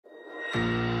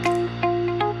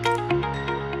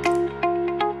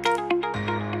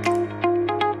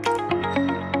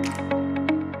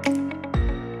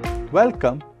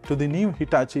Welcome to the new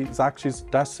Hitachi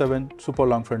Zaxis-7 super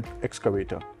long front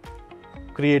excavator,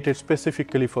 created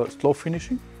specifically for slope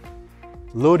finishing,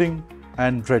 loading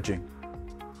and dredging.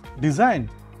 Designed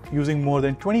using more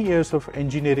than 20 years of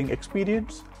engineering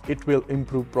experience, it will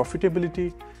improve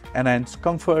profitability, enhance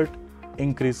comfort,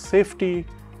 increase safety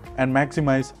and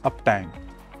maximize uptime.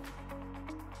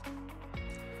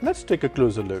 Let's take a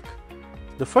closer look.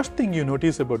 The first thing you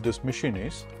notice about this machine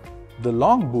is the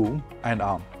long boom and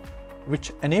arm,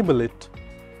 which enable it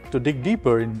to dig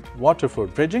deeper in water for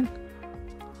dredging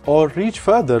or reach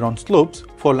further on slopes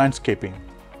for landscaping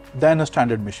than a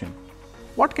standard machine.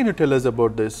 What can you tell us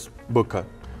about this, Booker?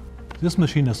 This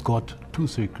machine has got two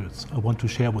secrets I want to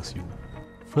share with you.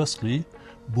 Firstly,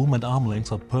 boom and arm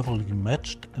lengths are perfectly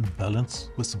matched and balanced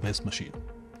with the base machine.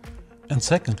 And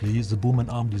secondly, the boom and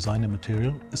arm design and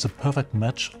material is a perfect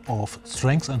match of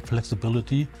strength and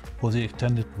flexibility for the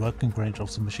extended working range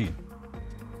of the machine.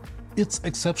 It's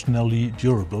exceptionally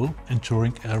durable,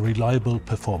 ensuring a reliable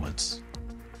performance.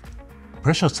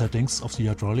 Pressure settings of the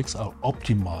hydraulics are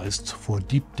optimized for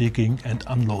deep digging and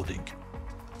unloading.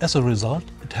 As a result,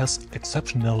 it has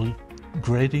exceptional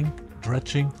grading,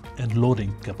 dredging and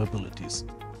loading capabilities.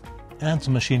 And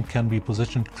the machine can be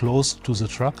positioned close to the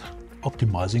truck,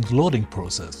 optimizing the loading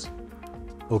process.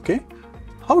 Okay,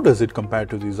 how does it compare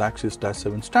to the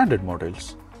Zaxis-7 standard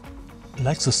models?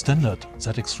 Like the standard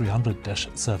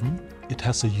ZX300-7, it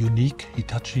has a unique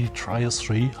Hitachi Trias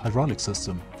 3 hydraulic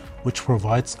system, which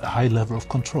provides a high level of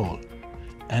control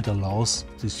and allows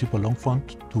the super long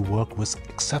front to work with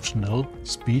exceptional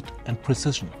speed and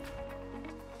precision.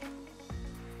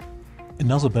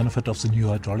 Another benefit of the new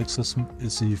hydraulic system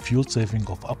is the fuel saving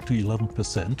of up to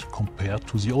 11% compared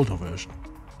to the older version.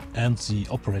 And the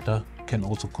operator can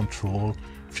also control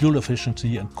fuel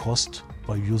efficiency and cost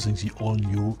by using the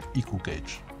all-new Eco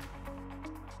Gauge.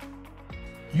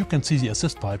 You can see the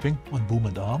assist piping on boom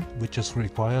and arm, which is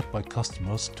required by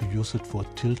customers to use it for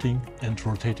tilting and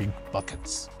rotating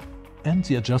buckets. And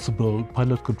the adjustable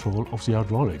pilot control of the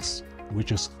hydraulics,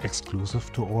 which is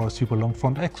exclusive to our super long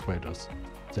front excavators.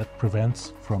 That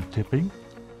prevents from tipping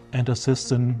and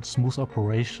assists in smooth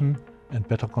operation and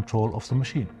better control of the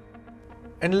machine.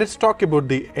 And let's talk about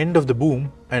the end of the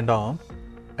boom and arm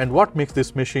and what makes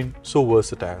this machine so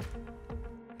versatile.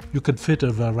 You can fit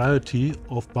a variety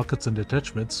of buckets and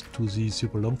attachments to the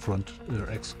super long front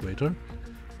excavator,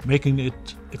 making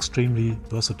it extremely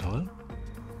versatile.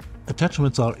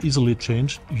 Attachments are easily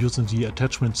changed using the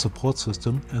attachment support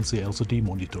system and the LCD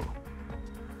monitor.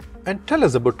 And tell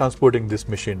us about transporting this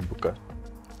machine, Booker.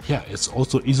 Yeah, it's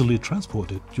also easily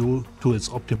transported due to its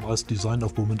optimized design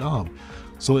of boom and arm.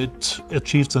 So it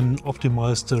achieves an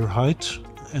optimized height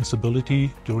and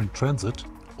stability during transit,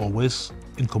 always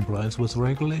in compliance with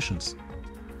regulations.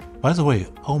 By the way,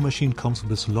 our machine comes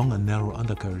with long and narrow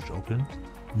undercarriage openings,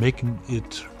 making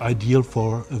it ideal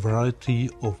for a variety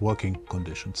of working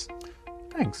conditions.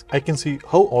 Thanks. I can see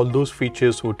how all those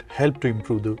features would help to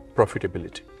improve the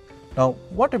profitability. Now,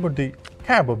 what about the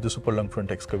cab of the super long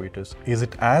front excavators? Is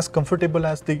it as comfortable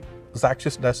as the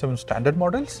Zaxis-7 standard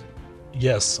models?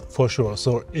 Yes, for sure.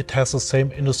 So it has the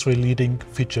same industry-leading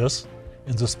features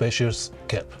in the spacious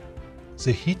cab.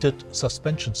 The heated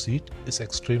suspension seat is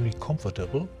extremely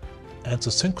comfortable, and the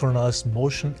synchronized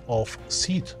motion of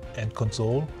seat and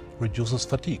console reduces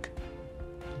fatigue.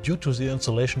 Due to the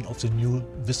installation of the new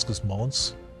viscous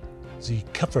mounts, the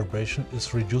cab vibration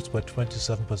is reduced by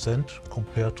 27%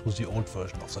 compared to the old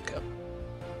version of the cab.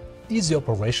 Easy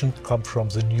operation comes from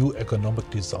the new ergonomic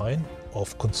design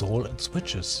of console and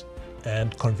switches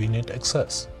and convenient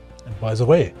access. And by the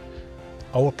way,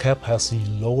 our cab has the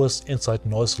lowest inside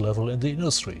noise level in the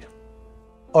industry.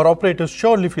 Our operators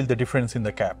surely feel the difference in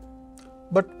the cab.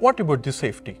 But what about the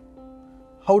safety?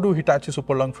 How do Hitachi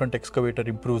super long front excavator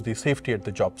improve the safety at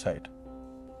the job site?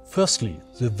 Firstly,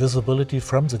 the visibility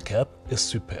from the cab is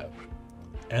superb,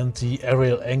 and the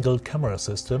aerial angle camera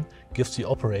system gives the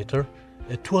operator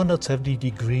a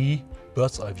 270-degree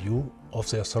bird's eye view of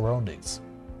their surroundings.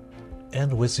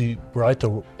 And with the brighter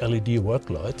LED work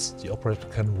lights, the operator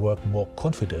can work more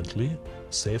confidently,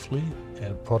 safely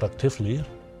and productively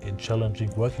in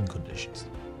challenging working conditions.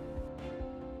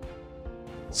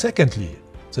 Secondly,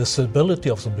 the stability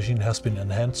of the machine has been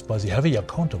enhanced by the heavier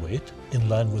counterweight in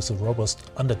line with the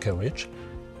robust undercarriage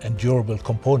and durable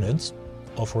components,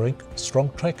 offering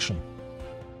strong traction.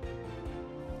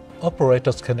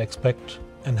 Operators can expect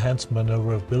enhanced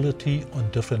maneuverability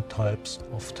on different types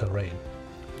of terrain.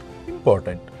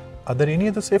 Important. Are there any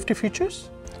other safety features?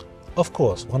 Of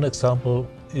course, one example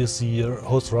is the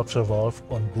hose rupture valve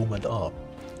on boom and arm.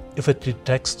 If it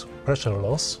detects pressure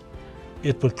loss,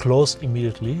 it will close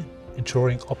immediately,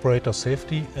 ensuring operator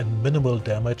safety and minimal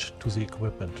damage to the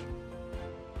equipment.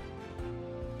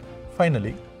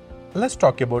 Finally, let's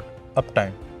talk about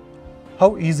uptime.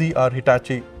 How easy are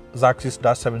Hitachi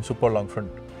Zaxis-7 super long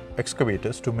front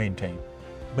excavators to maintain?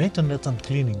 Maintenance and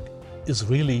cleaning is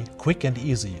really quick and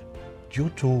easy due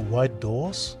to wide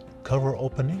doors, cover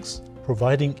openings,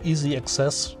 providing easy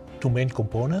access to main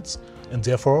components and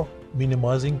therefore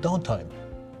minimizing downtime.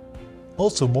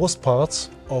 Also, most parts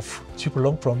of super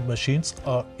long front machines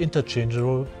are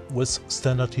interchangeable with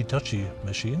standard Hitachi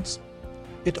machines.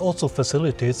 It also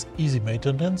facilitates easy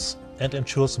maintenance and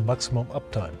ensures maximum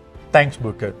uptime. Thanks,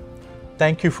 Burkhard.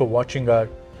 Thank you for watching our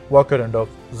workaround of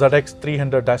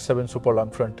ZX300-7 super long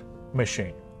front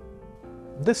machine.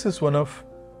 This is one of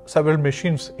several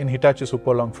machines in Hitachi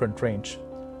super long front range,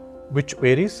 which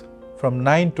varies from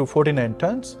 9 to 49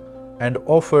 tons and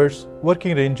offers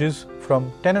working ranges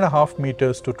from 10.5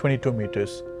 meters to 22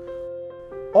 meters.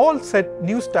 All set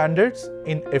new standards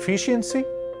in efficiency,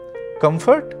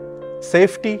 comfort,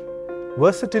 safety,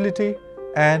 versatility,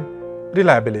 and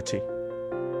reliability.